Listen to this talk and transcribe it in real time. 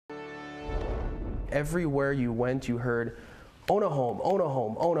Everywhere you went, you heard, own a home, own a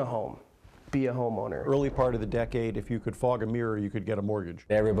home, own a home. Be a homeowner. Early part of the decade, if you could fog a mirror, you could get a mortgage.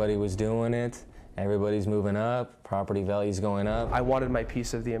 Everybody was doing it. Everybody's moving up. Property values going up. I wanted my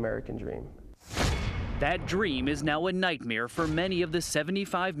piece of the American dream. That dream is now a nightmare for many of the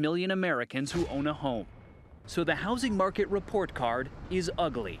 75 million Americans who own a home. So the housing market report card is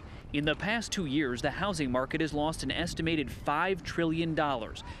ugly. In the past 2 years, the housing market has lost an estimated $5 trillion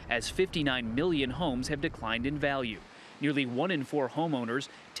as 59 million homes have declined in value. Nearly 1 in 4 homeowners,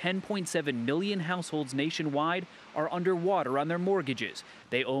 10.7 million households nationwide, are underwater on their mortgages.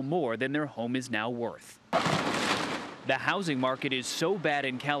 They owe more than their home is now worth. The housing market is so bad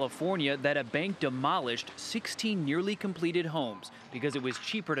in California that a bank demolished 16 nearly completed homes because it was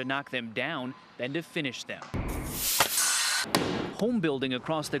cheaper to knock them down than to finish them. Home building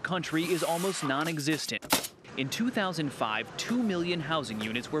across the country is almost non-existent. In 2005, 2 million housing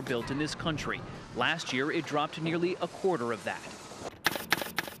units were built in this country. Last year, it dropped to nearly a quarter of that.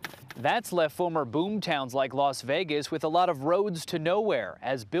 That's left former boom towns like Las Vegas with a lot of roads to nowhere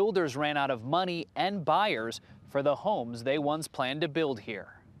as builders ran out of money and buyers for the homes they once planned to build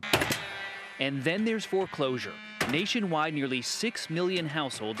here. And then there's foreclosure. Nationwide, nearly 6 million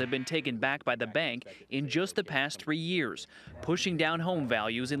households have been taken back by the bank in just the past 3 years, pushing down home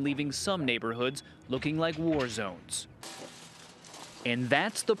values and leaving some neighborhoods looking like war zones. And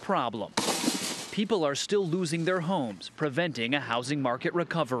that's the problem. People are still losing their homes, preventing a housing market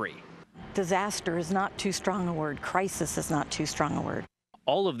recovery. Disaster is not too strong a word. Crisis is not too strong a word.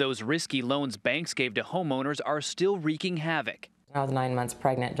 All of those risky loans banks gave to homeowners are still wreaking havoc. I was 9 months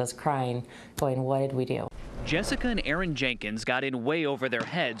pregnant, just crying, going, what did we do? Jessica and Aaron Jenkins got in way over their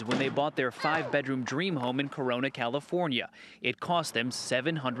heads when they bought their 5-bedroom dream home in Corona, California. It cost them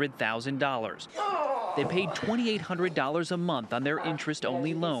 $700,000. They paid $2,800 a month on their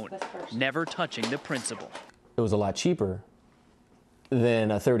interest-only loan, never touching the principal. It was a lot cheaper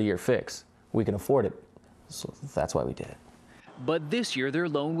than a 30-year fix. We can afford it, so that's why we did it. But this year, their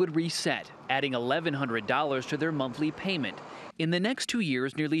loan would reset, adding $1,100 to their monthly payment. In the next 2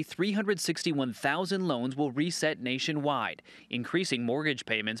 years, nearly 361,000 loans will reset nationwide, increasing mortgage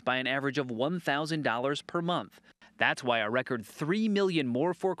payments by an average of $1,000 per month. That's why a record 3 million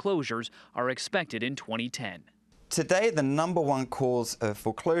more foreclosures are expected in 2010. Today, the #1 cause of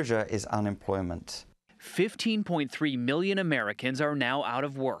foreclosure is unemployment. 15.3 million Americans are now out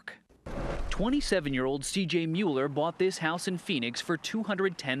of work. 27-year-old C.J. Mueller bought this house in Phoenix for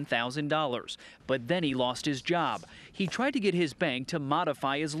 $210,000, but then he lost his job. He tried to get his bank to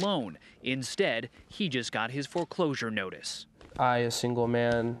modify his loan. Instead, he just got his foreclosure notice. I, a single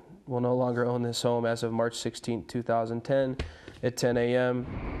man, will no longer own this home as of March 16, 2010 at 10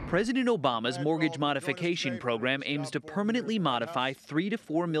 a.m. President Obama's mortgage modification program aims to permanently modify 3 to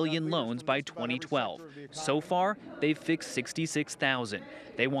 4 million loans by 2012. So far, they've fixed 66,000.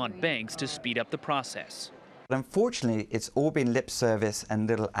 They want banks to speed up the process. But unfortunately, it's all been lip service and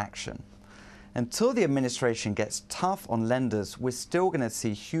little action. Until the administration gets tough on lenders, we're still going to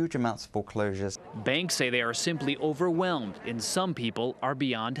see huge amounts of foreclosures. Banks say they are simply overwhelmed, and some people are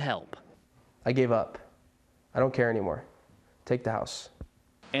beyond help. I gave up. I don't care anymore. Take the house.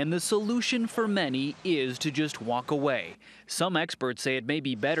 And the solution for many is to just walk away. Some experts say it may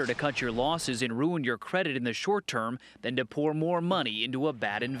be better to cut your losses and ruin your credit in the short term than to pour more money into a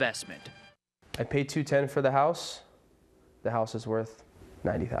bad investment. I paid $210 for the house. The house is worth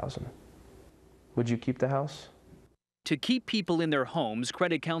 $90,000. Would you keep the house? To keep people in their homes,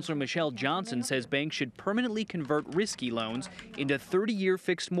 credit counselor Michelle Johnson says banks should permanently convert risky loans into 30-year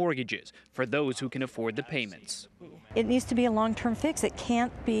fixed mortgages for those who can afford the payments. It needs to be a long-term fix. It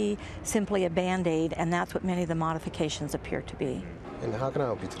can't be simply a Band-Aid, and that's what many of the modifications appear to be. And how can I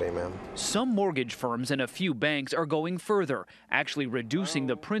help you today, ma'am? Some mortgage firms and a few banks are going further, actually reducing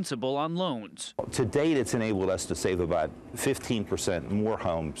the principal on loans. To date, it's enabled us to save about 15% more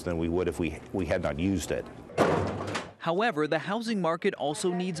homes than we would if we had not used it. However, the housing market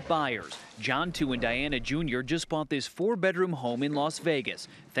also needs buyers. John II and Diana Jr. just bought this 4-bedroom home in Las Vegas,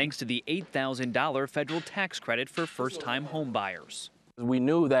 thanks to the $8,000 federal tax credit for first-time home buyers. We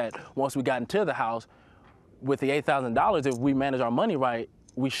knew that once we got into the house, with the $8,000, if we manage our money right,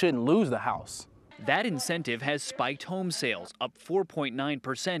 we shouldn't lose the house. That incentive has spiked home sales, up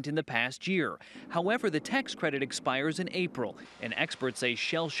 4.9% in the past year. However, the tax credit expires in April, and experts say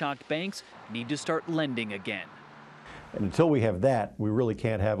shell-shocked banks need to start lending again. And until we have that, we really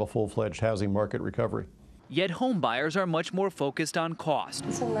can't have a full-fledged housing market recovery. Yet home buyers are much more focused on cost.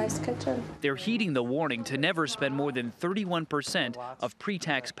 It's a nice kitchen. They're heeding the warning to never spend more than 31% of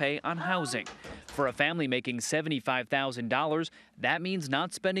pre-tax pay on housing. For a family making $75,000, that means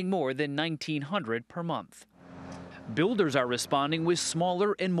not spending more than $1,900 per month. Builders are responding with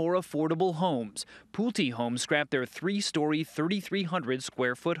smaller and more affordable homes. Pulte Homes scrapped their 3-story, 3,300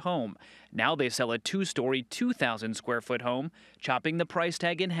 square foot home. Now they sell a 2-story, 2,000 square foot home, chopping the price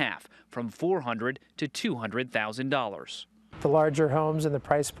tag in half from $400,000 to $200,000. The larger homes and the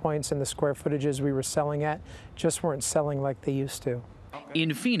price points and the square footages we were selling at just weren't selling like they used to.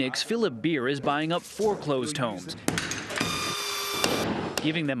 In Phoenix, Philip Beer is buying up foreclosed homes,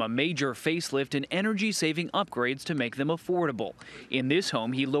 giving them a major facelift and energy-saving upgrades to make them affordable. In this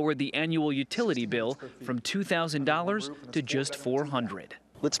home, he lowered the annual utility bill from $2,000 to just $400.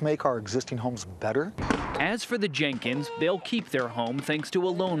 Let's make our existing homes better. As for the Jenkins, they'll keep their home thanks to a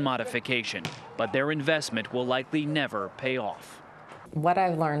loan modification, but their investment will likely never pay off. What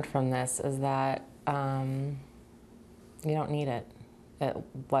I've learned from this is that you don't need it. It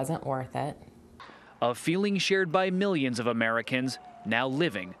wasn't worth it. A feeling shared by millions of Americans now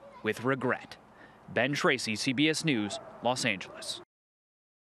living with regret. Ben Tracy, CBS News, Los Angeles.